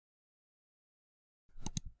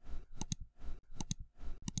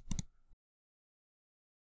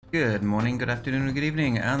Good morning, good afternoon, or good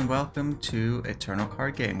evening, and welcome to Eternal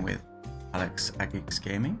Card Game with Alex at Geeks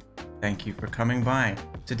Gaming. Thank you for coming by.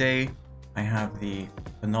 Today, I have the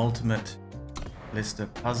penultimate list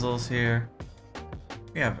of puzzles here.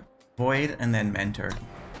 We have Void and then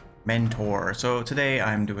Mentor. So today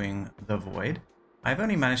I'm doing the Void. I've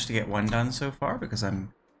only managed to get one done so far because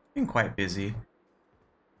I'm been quite busy.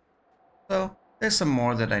 So there's some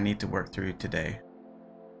more that I need to work through today.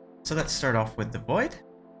 So let's start off with the Void.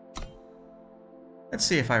 Let's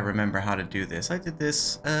see if I remember how to do this. I did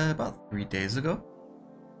this about 3 days ago.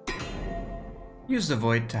 Use the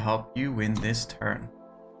Void to help you win this turn.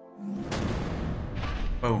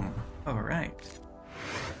 Boom. Alright.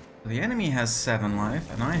 The enemy has 7 life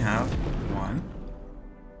and I have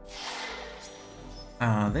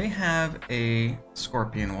 1. They have a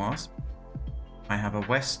Scorpion Wasp. I have a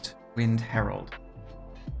West Wind Herald.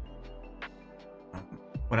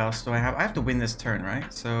 What else do I have? I have to win this turn,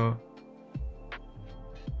 right? So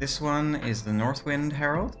this one is the North Wind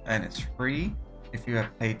Herald, and it's free if you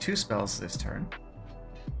have played 2 spells this turn.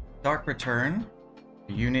 Dark Return,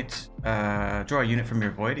 a unit, draw a unit from your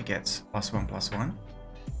Void, it gets +1/+1.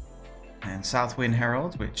 And South Wind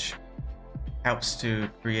Herald, which helps to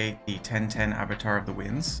create the 10/10 Avatar of the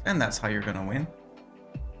Winds, and that's how you're gonna win.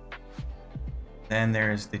 Then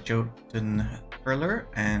there's the Jotun Hurler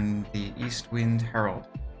and the East Wind Herald.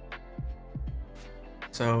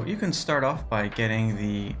 So you can start off by getting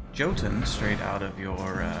the Jotun straight out of your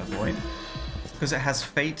Void, because it has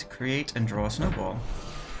Fate, Create, and Draw a Snowball.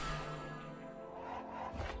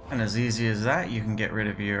 And as easy as that, you can get rid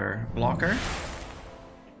of your blocker.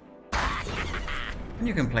 And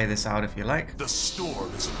you can play this out if you like. The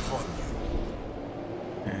storm is upon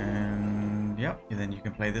you. And yep, then you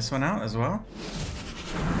can play this one out as well.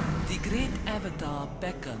 The great avatar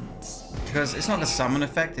beckons. Because it's not a summon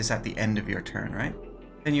effect, it's at the end of your turn, right?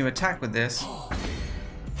 Then you attack with this.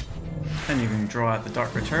 Then you can draw out the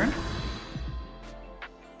Dark Return.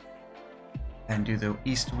 And do the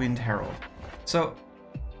East Wind Herald. So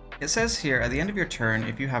it says here, at the end of your turn,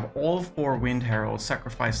 if you have all 4 Wind Heralds,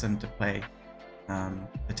 sacrifice them to play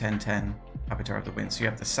the 10/10 Avatar of the Wind. So you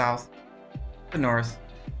have the South, the North,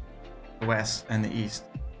 the West, and the East.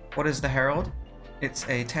 What is the Herald? It's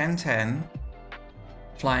a 10/10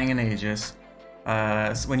 flying in Aegis.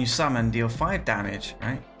 So when you summon, deal 5 damage,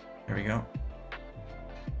 right? There we go.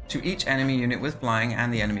 To each enemy unit with flying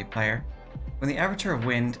and the enemy player. When the Avatar of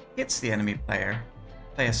Wind hits the enemy player,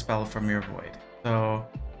 play a spell from your Void. So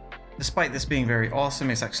despite this being very awesome,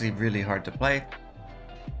 it's actually really hard to play.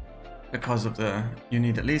 Because of you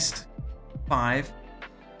need at least 5.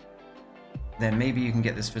 Then maybe you can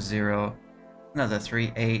get this for 0. Another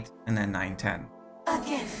 3, 8, and then 9, 10. A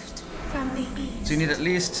gift from the east. So you need at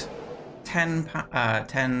least 10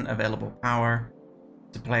 available power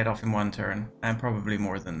to play it off in 1 turn, and probably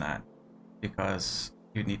more than that, because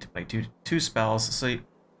you'd need to play two spells. So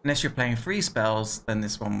unless you're playing 3 spells, then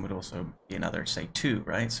this one would also be another, say, 2,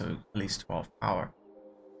 right? So at least 12 power.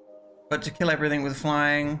 But to kill everything with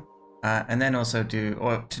flying, and then also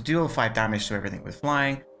to deal 5 damage to everything with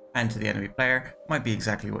flying and to the enemy player, might be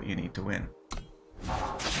exactly what you need to win.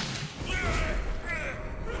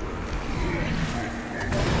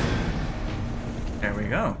 There we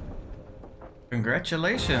go.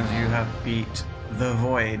 Congratulations, you have beat the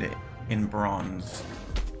Void in bronze.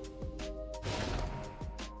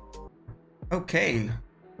 Okay,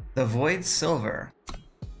 the Void Silver.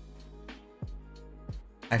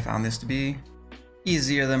 I found this to be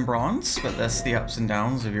easier than bronze, but that's the ups and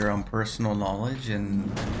downs of your own personal knowledge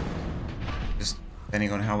and just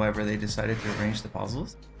depending on however they decided to arrange the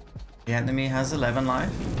puzzles. The enemy has 11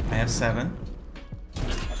 life, I have 7.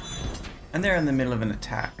 And they're in the middle of an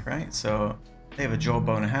attack, right? So they have a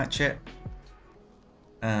Jawbone Hatchet,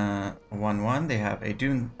 a 1/1. They have a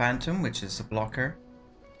Dune Phantom, which is a blocker,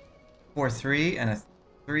 4/3, and a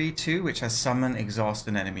 3/2, which has Summon, Exhaust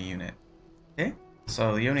an enemy unit. Okay,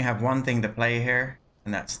 so you only have one thing to play here,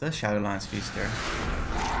 and that's the Shadowlands Feaster.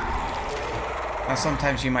 Now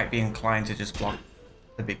sometimes you might be inclined to just block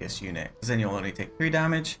the biggest unit, because then you'll only take 3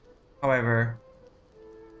 damage. However,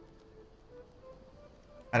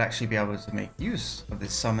 I'd actually be able to make use of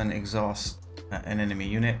this Summon, Exhaust an enemy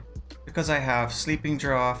unit, because I have Sleeping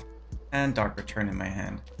Draft and Dark Return in my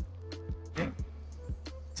hand. Okay,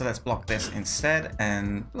 so let's block this instead,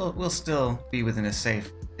 and we'll still be within a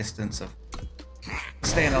safe distance of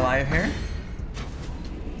staying alive here.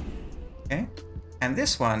 Okay, and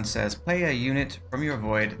this one says play a unit from your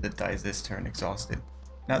Void that dies this turn exhausted.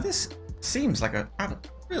 Now this seems like a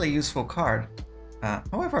really useful card.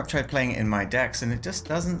 However, I've tried playing it in my decks and it just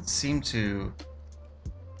doesn't seem to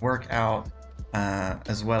work out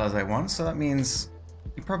as well as I want. So that means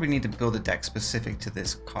you probably need to build a deck specific to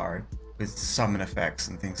this card with summon effects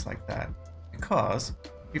and things like that. Because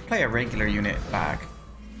if you play a regular unit back,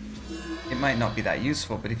 it might not be that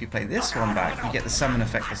useful, but if you play this one back, you get the summon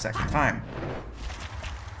effect the second time.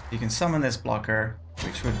 You can summon this blocker,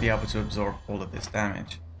 which would be able to absorb all of this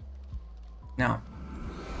damage. Now,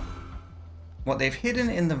 what they've hidden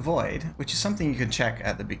in the void, which is something you can check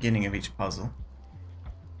at the beginning of each puzzle,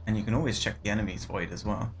 and you can always check the enemy's void as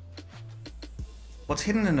well. What's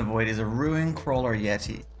hidden in the void is a Ruin Crawler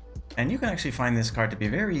Yeti, and you can actually find this card to be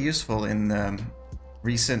very useful in the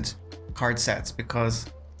recent card sets, because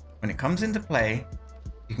when it comes into play,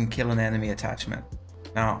 you can kill an enemy attachment.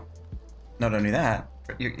 Now, not only that,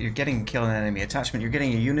 you're getting kill an enemy attachment, you're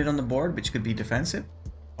getting a unit on the board which could be defensive,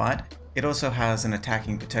 but it also has an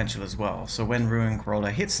attacking potential as well. So when Ruin Crawler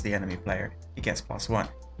hits the enemy player, it gets +1.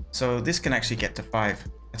 So this can actually get to 5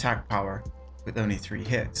 attack power with only 3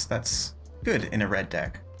 hits. That's good in a red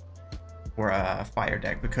deck or a fire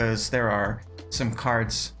deck, because there are some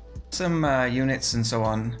cards, some units and so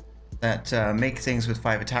on that make things with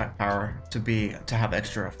 5 attack power to have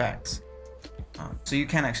extra effects. So you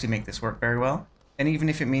can actually make this work very well. And even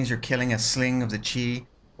if it means you're killing a Sling of the Chi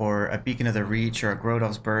or a Beacon of the Reach or a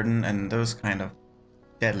Grodov's Burden and those kind of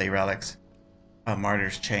deadly relics,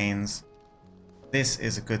 Martyr's Chains, this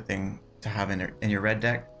is a good thing to have in your red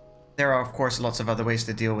deck. There are of course lots of other ways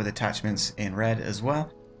to deal with attachments in red as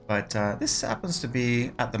well, but this happens to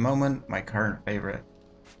be at the moment my current favorite.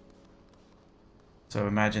 So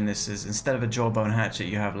imagine this is, instead of a Jawbone Hatchet,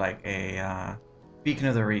 you have like a Beacon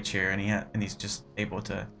of the Reach here, and he's just able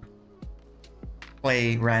to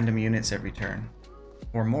play random units every turn,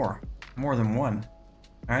 or more than one.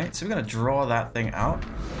 All right, so we're gonna draw that thing out.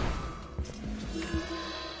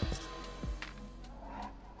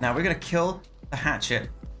 Now we're gonna kill the hatchet,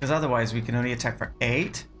 because otherwise we can only attack for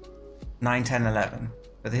 8, 9, 10, 11.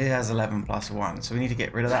 But he has 11 +1, so we need to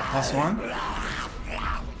get rid of that +1.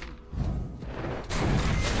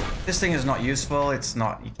 This thing is not useful. It's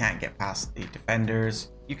not, you can't get past the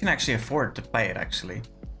defenders. You can actually afford to play it, actually.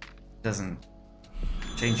 It doesn't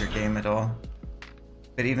change your game at all.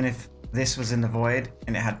 But even if this was in the void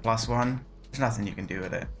and it had +1, there's nothing you can do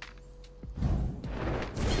with it,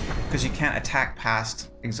 because you can't attack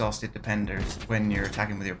past exhausted defenders when you're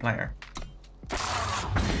attacking with your player.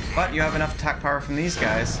 But you have enough attack power from these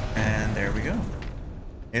guys, and there we go.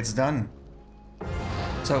 It's done.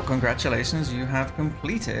 So congratulations, you have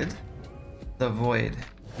completed the void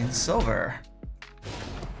in silver.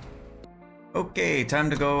 Okay, time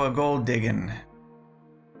to go a gold digging.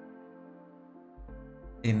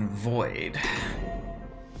 In void.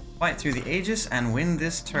 Fight through the ages and win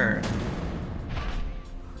this turn.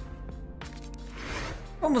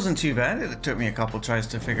 One wasn't too bad. It took me a couple tries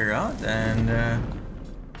to figure out, and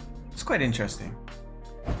it's quite interesting.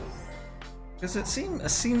 Because it seemed a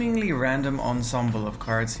seemingly random ensemble of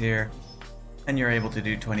cards here, and you're able to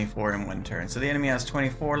do 24 in one turn. So the enemy has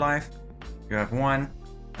 24 life, you have 1.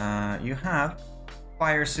 You have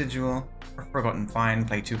Fire Sigil or Forgotten Find,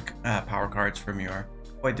 play 2 power cards from your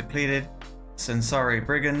Void Depleted, Sensari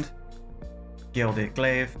Brigand, Gilded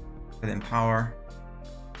Glaive with Empower,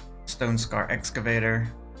 Stone Scar Excavator,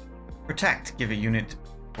 Protect, give a unit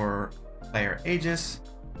for player Aegis,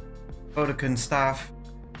 Vodakun Staff,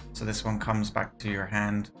 so this one comes back to your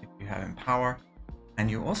hand if you have Empower,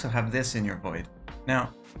 and you also have this in your Void.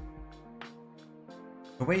 Now,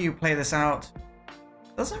 the way you play this out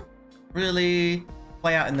doesn't really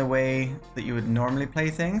play out in the way that you would normally play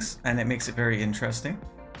things, and it makes it very interesting.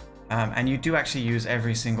 And you do actually use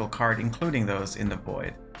every single card, including those in the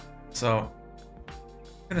void. So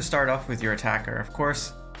I'm going to start off with your attacker. Of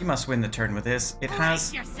course, you must win the turn with this. It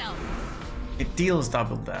deals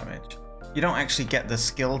double damage. You don't actually get the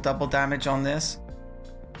skill double damage on this,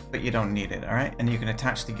 but you don't need it, all right? And you can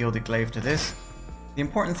attach the Gilded Glaive to this. The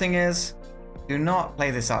important thing is, do not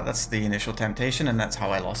play this out. That's the initial temptation, and that's how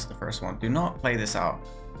I lost the first one. Do not play this out.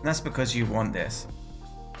 And that's because you want this.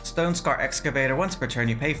 Stone Scar Excavator, once per turn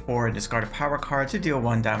you pay 4 and discard a power card to deal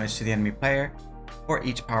 1 damage to the enemy player for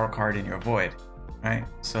each power card in your void. Right?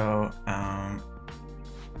 So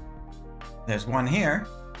there's 1 here,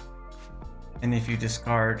 and if you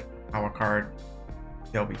discard power card,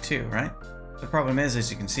 there'll be 2, right? The problem is, as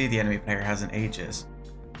you can see, the enemy player has an Aegis.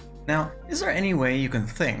 Now, is there any way you can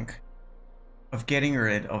think of getting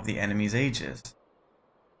rid of the enemy's Aegis?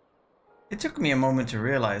 It took me a moment to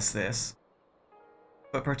realize this,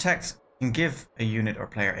 but Protect can give a unit or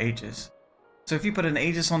player Aegis. So if you put an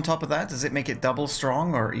Aegis on top of that, does it make it double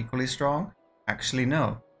strong or equally strong? Actually,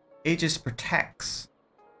 no. Aegis protects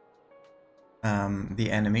the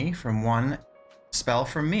enemy from 1 spell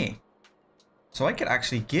from me. So I could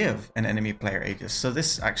actually give an enemy player Aegis. So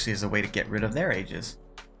this actually is a way to get rid of their Aegis.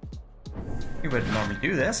 You wouldn't normally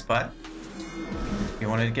do this, but if you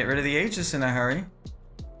wanted to get rid of the Aegis in a hurry,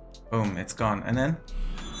 boom, it's gone. And then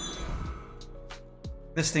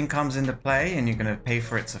this thing comes into play and you're going to pay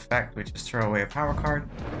for its effect, which is throw away a power card.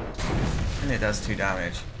 And it does 2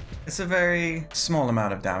 damage. It's a very small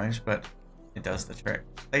amount of damage, but it does the trick.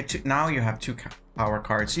 Now you have 2 power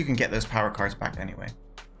cards, so you can get those power cards back anyway.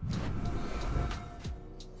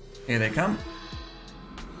 Here they come.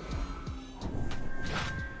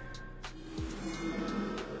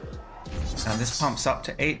 Now this pumps up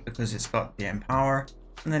to 8 because it's got the Empower.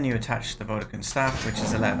 And then you attach the Vodafone Staff, which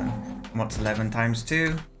is 11. And what's 11 times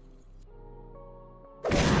 2?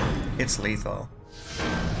 It's lethal.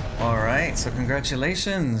 Alright, so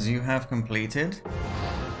congratulations, you have completed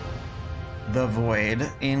the Void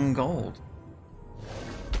in gold.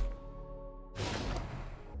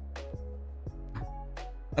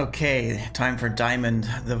 Okay, time for Diamond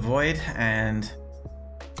the Void, and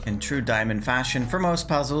in true Diamond fashion, for most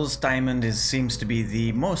puzzles, Diamond seems to be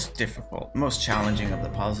the most difficult, most challenging of the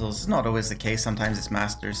puzzles. It's not always the case, sometimes it's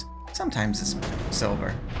Masters, sometimes it's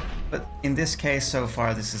Silver. But in this case, so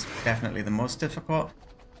far, this is definitely the most difficult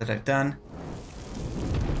that I've done,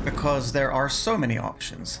 because there are so many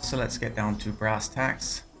options. So let's get down to brass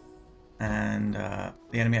tacks. And the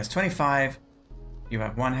enemy has 25, you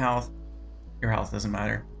have 1 health, your health doesn't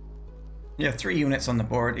matter. You have 3 units on the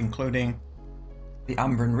board, including the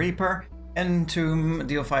Umbran Reaper. Entomb,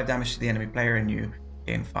 deal 5 damage to the enemy player and you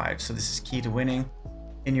gain 5. So this is key to winning.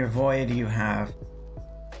 In your Void you have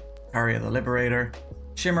Aria the Liberator,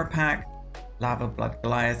 Shimmer Pack, Lava Blood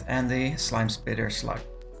Goliath, and the Slime Spitter Slug.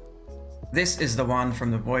 This is the one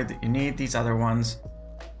from the Void that you need. These other ones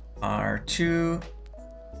are too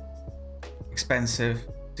expensive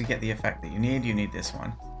to get the effect that you need. You need this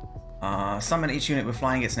one. Summon each unit with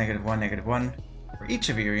flying gets -1, -1 for each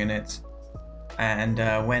of your units. And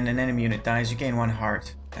when an enemy unit dies, you gain 1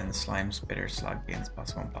 heart, and the Slime Spitter Slug gains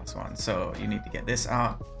 +1/+1. So you need to get this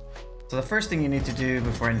out. So the first thing you need to do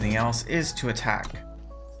before anything else is to attack.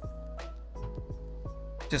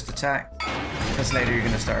 Just attack, because later you're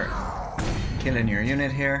going to start killing your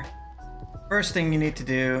unit here. First thing you need to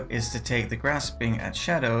do is to take the Grasping at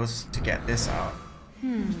Shadows to get this out.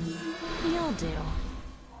 You'll do.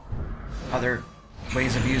 Other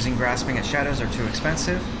ways of using Grasping at Shadows are too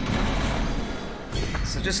expensive.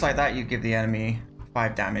 So just like that, you give the enemy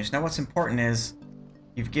 5 damage. Now what's important is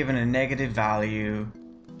you've given a negative value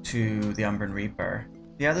to the Umbran Reaper.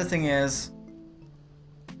 The other thing is,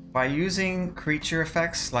 by using creature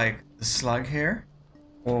effects like the Slug here,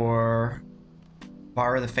 or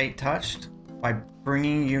Vara the Fate Touched, by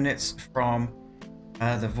bringing units from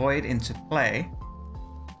the Void into play,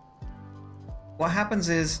 what happens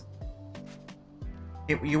is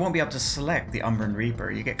you won't be able to select the Umbran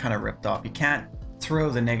Reaper. You get kind of ripped off. You can't throw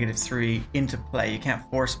the -3 into play. You can't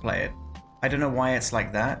force play it. I don't know why it's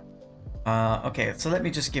like that. Okay, so let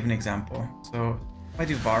me just give an example. So if I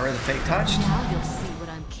do Vara the Fate Touched, Now you'll see what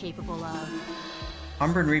I'm capable of.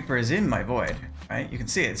 Umbran Reaper is in my Void, right? You can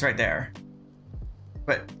see it, it's right there.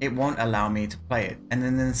 But it won't allow me to play it. And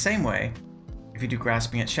then in the same way, if you do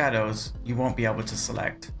Grasping at Shadows, you won't be able to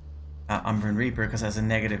select Umbran Reaper because it has a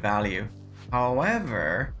negative value.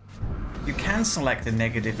 However, you can select a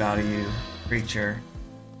negative value creature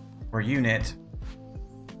or unit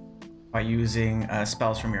by using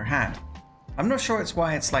spells from your hand. I'm not sure it's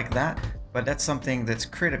why it's like that, but that's something that's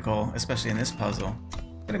critical, especially in this puzzle.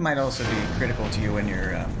 But it might also be critical to you when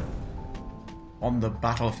you're on the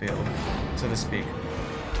battlefield, so to speak.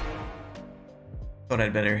 Thought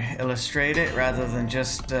I'd better illustrate it rather than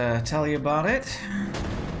just tell you about it.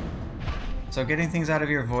 So getting things out of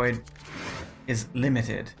your Void is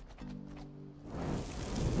limited.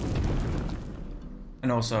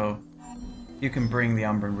 And also, you can bring the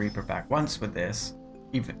Umbran Reaper back once with this.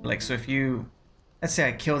 Even like, so if you, let's say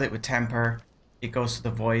I killed it with Temper, it goes to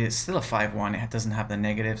the Void, it's still a 5/1, it doesn't have the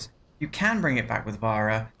negatives. You can bring it back with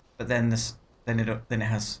Vara, but then it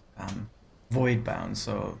has Void bound,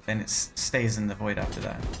 so then it stays in the Void after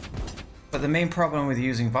that. But the main problem with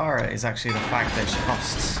using Vara is actually the fact that she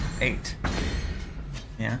costs 8.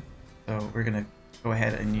 Yeah, so we're gonna go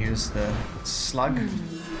ahead and use the Slug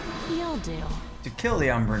You'll do. to kill the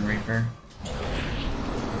Umbran Reaper.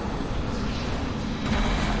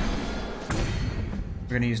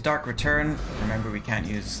 We're going to use Dark Return. Remember, we can't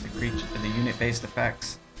use the unit-based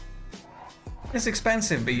effects. It's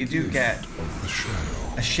expensive, but you do get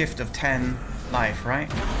a shift of 10 life,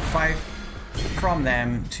 right? 5 from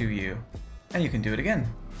them to you. And you can do it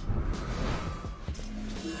again.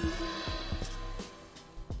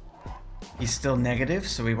 He's still negative,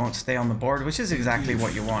 so he won't stay on the board, which is exactly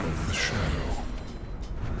what you want. The shadow.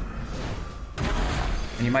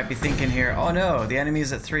 And you might be thinking here, oh no, the enemy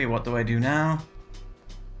is at 3, what do I do now?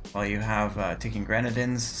 Well, you have ticking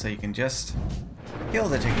grenadines, so you can just kill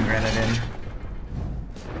the ticking grenadine.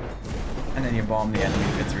 And then you bomb the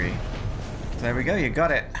enemy for 3. So there we go, you got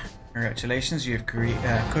it. Congratulations, you have you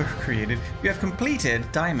have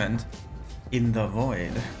completed Diamond in the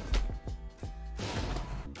Void.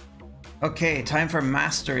 Okay, time for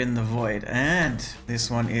Master in the Void, and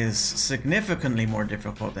this one is significantly more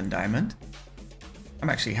difficult than Diamond. I'm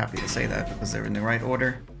actually happy to say that because they're in the right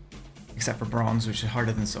order, except for Bronze, which is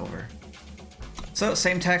harder than Silver. So,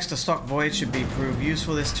 same text, a stock Void should be proved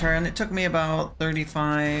useful this turn. It took me about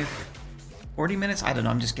 35, 40 minutes, I don't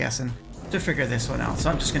know, I'm just guessing, to figure this one out.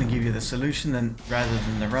 So I'm just going to give you the solution then, rather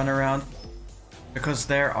than the runaround, because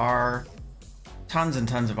there are tons and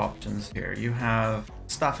tons of options here. You have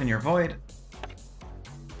stuff in your Void.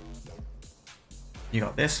 You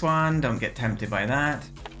got this one, don't get tempted by that.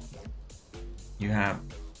 You have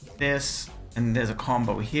this, and there's a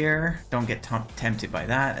combo here. Don't get tempted by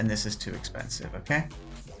that, and this is too expensive, okay?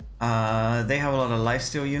 They have a lot of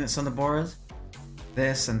lifesteal units on the board.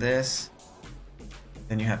 This and this.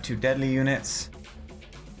 Then you have 2 deadly units.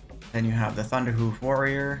 Then you have the Thunderhoof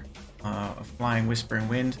Warrior, a Flying Whispering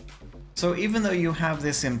Wind. So even though you have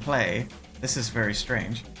this in play, this is very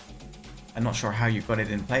strange. I'm not sure how you got it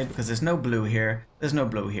in play because there's no blue here, there's no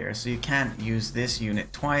blue here, so you can't use this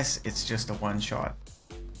unit twice, it's just a one shot.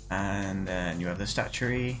 And then you have the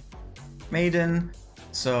Statuary Maiden,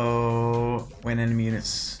 so when an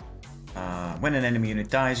enemy unit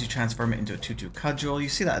dies, you transform it into a 2/2 Cudgel. You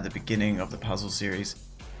see that at the beginning of the puzzle series.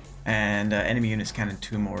 And enemy units can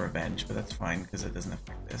entomb or revenge, but that's fine because it doesn't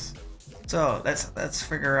affect this. So let's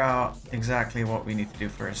figure out exactly what we need to do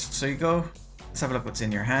first. So you go, let's have a look what's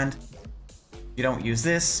in your hand. You don't use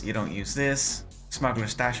this, you don't use this.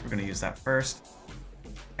 Smuggler's Stash, we're going to use that first.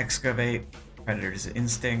 Excavate, Predator's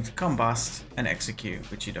Instinct, Combust, and Execute,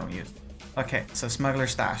 which you don't use. Okay, so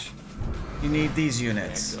Smuggler's Stash. You need these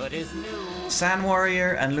units. Sand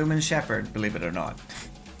Warrior and Lumen Shepherd, believe it or not.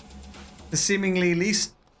 The seemingly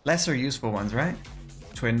lesser useful ones, right?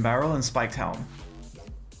 Twin Barrel and Spiked Helm.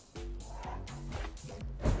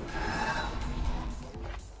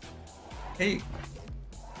 Hey.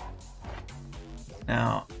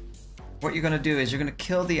 Now, what you're going to do is you're going to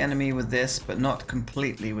kill the enemy with this, but not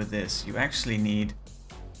completely with this. You actually need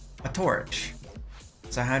a torch.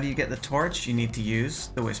 So how do you get the torch? You need to use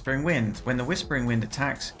the Whispering Wind. When the Whispering Wind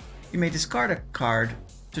attacks, you may discard a card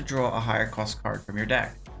to draw a higher cost card from your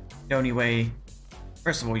deck. The only way,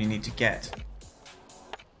 first of all, you need to get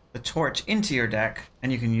the torch into your deck,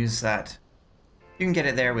 and you can use that. You can get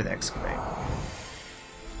it there with Excavate.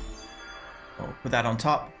 So put that on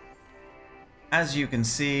top. As you can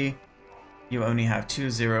see, you only have 2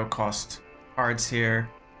 0 cost cards here,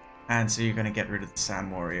 and so you're going to get rid of the Sand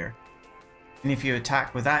Warrior. And if you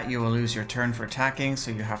attack with that, you will lose your turn for attacking,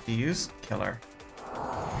 so you have to use Killer.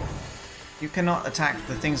 You cannot attack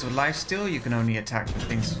the things with lifesteal, you can only attack the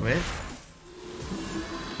things with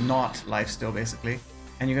not lifesteal, basically.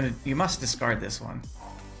 And you must discard this one.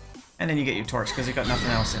 And then you get your torch, because you've got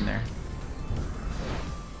nothing else in there.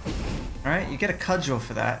 Alright, you get a cudgel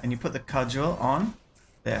for that, and you put the cudgel on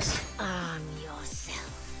this. Arm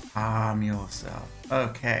yourself. Arm yourself.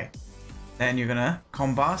 Okay. Then you're gonna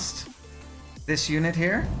combust this unit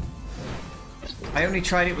here. I only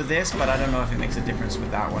tried it with this, but I don't know if it makes a difference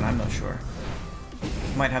with that one. I'm not sure.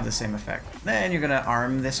 It might have the same effect. Then you're gonna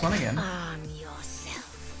arm this one again. Arm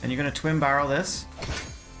yourself. Then you're gonna twin barrel this.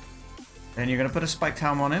 Then you're gonna put a spiked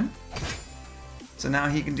helm on him. So now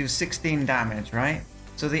he can do 16 damage, right?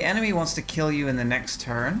 So the enemy wants to kill you in the next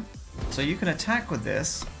turn. So you can attack with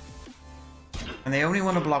this. And they only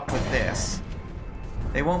want to block with this.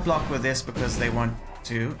 They won't block with this because they want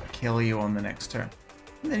to kill you on the next turn.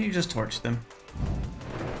 And then you just torch them.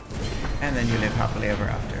 And then you live happily ever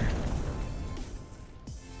after.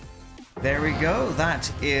 There we go.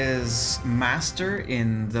 That is Master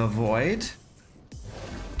in the Void.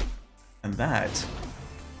 And that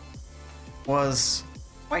was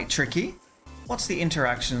quite tricky. What's the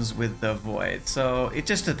interactions with the Void? So it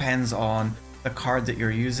just depends on the card that you're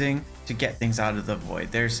using to get things out of the Void.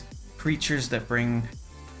 There's creatures that bring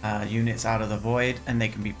units out of the Void, and they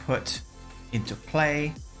can be put into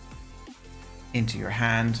play, into your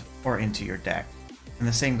hand, or into your deck. And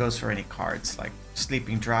the same goes for any cards, like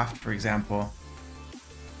Sleeping Draft, for example,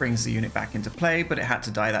 brings the unit back into play, but it had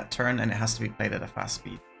to die that turn, and it has to be played at a fast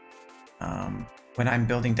speed. When I'm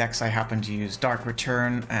building decks, I happen to use Dark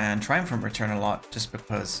Return and Triumphant Return a lot, just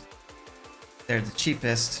because they're the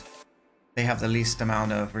cheapest. they have the least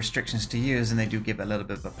amount of restrictions to use, and they do give a little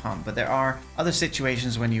bit of a pump. But there are other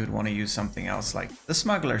situations when you would want to use something else, like the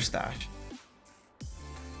Smuggler Stash,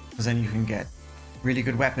 because then you can get really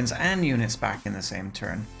good weapons and units back in the same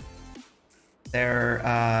turn.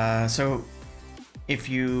 So if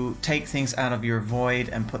you take things out of your void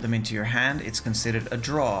and put them into your hand, it's considered a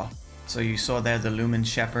draw. So you saw there the Lumen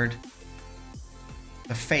Shepherd.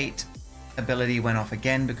 The Fate ability went off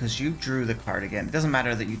again because you drew the card again. It doesn't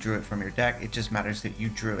matter that you drew it from your deck, it just matters that you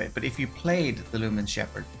drew it. But if you played the Lumen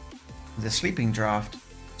Shepherd, the Sleeping Draft,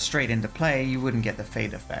 straight into play, you wouldn't get the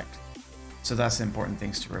Fate effect. So that's important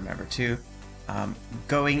things to remember too.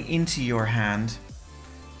 Going into your hand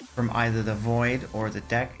from either the void or the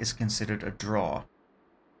deck is considered a draw.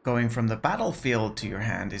 Going from the battlefield to your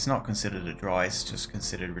hand is not considered a draw, it's just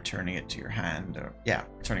considered returning it to your hand. Or yeah,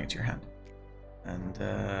 returning it to your hand.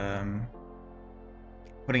 And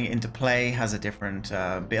putting it into play has a different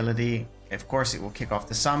ability. Of course, it will kick off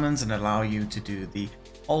the summons and allow you to do the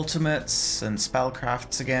ultimates and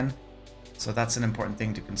spellcrafts again. So that's an important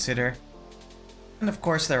thing to consider. And of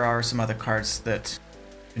course, there are some other cards that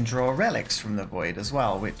can draw relics from the void as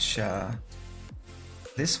well, which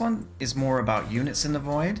this one is more about units in the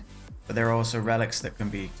void, but there are also relics that can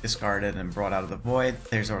be discarded and brought out of the void.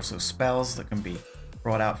 There's also spells that can be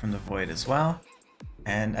brought out from the void as well.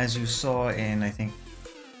 And as you saw in, I think,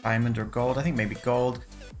 Diamond or Gold, I think maybe Gold,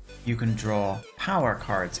 you can draw power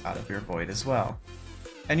cards out of your void as well.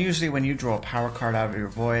 And usually when you draw a power card out of your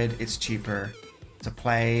void, it's cheaper to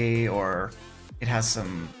play, or it has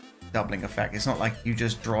some doubling effect. It's not like you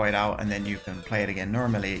just draw it out and then you can play it again.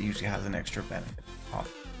 Normally it usually has an extra benefit.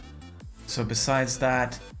 So besides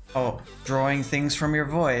that, drawing things from your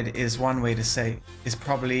void is one way to say, is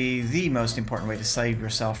probably the most important way to save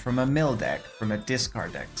yourself from a mill deck, from a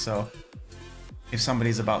discard deck. So if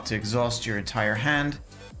somebody's about to exhaust your entire hand,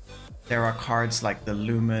 there are cards like the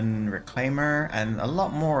Lumen Reclaimer and a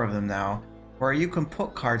lot more of them now, where you can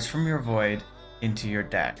put cards from your void into your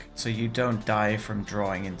deck, so you don't die from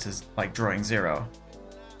drawing into, like, drawing 0.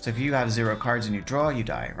 So if you have 0 cards and you draw, you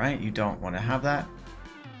die, right? You don't want to have that.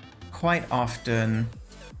 Quite often,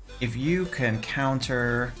 if you can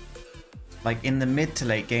counter, like in the mid to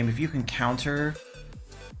late game, if you can counter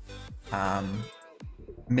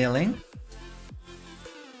milling,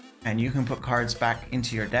 and you can put cards back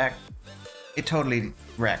into your deck, it totally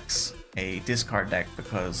wrecks a discard deck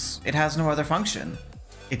because it has no other function.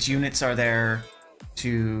 Its units are there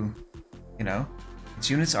to, its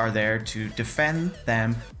units are there to defend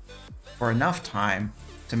them for enough time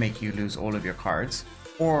to make you lose all of your cards,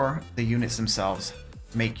 or the units themselves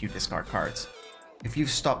make you discard cards. If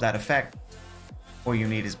you've stopped that effect, all you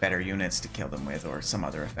need is better units to kill them with, or some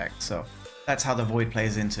other effect. So that's how the void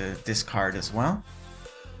plays into discard as well.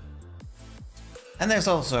 And there's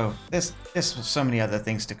also, there's so many other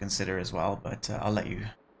things to consider as well, but I'll let you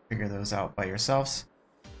figure those out by yourselves.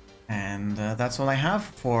 And that's all I have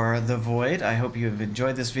for the void. I hope you have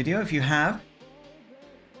enjoyed this video. If you have,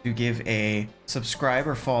 do give a subscribe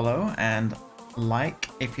or follow, and like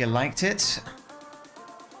if you liked it.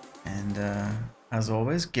 And as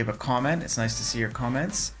always, give a comment. It's nice to see your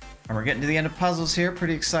comments. And we're getting to the end of puzzles here.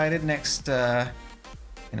 Pretty excited. Next,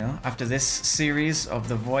 after this series of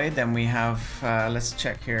the void, then we have, let's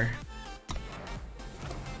check here,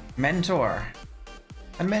 Mentor.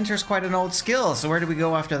 And Mentor's quite an old skill, so where do we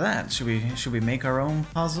go after that? Should we make our own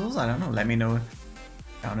puzzles? I don't know. Let me know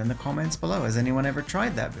down in the comments below. Has anyone ever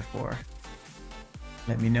tried that before?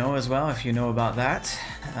 Let me know as well if you know about that.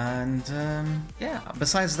 And yeah,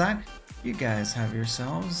 besides that, you guys have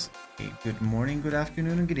yourselves a good morning, good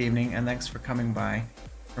afternoon, and good evening. And thanks for coming by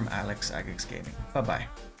from Alex Agix Gaming. Bye-bye.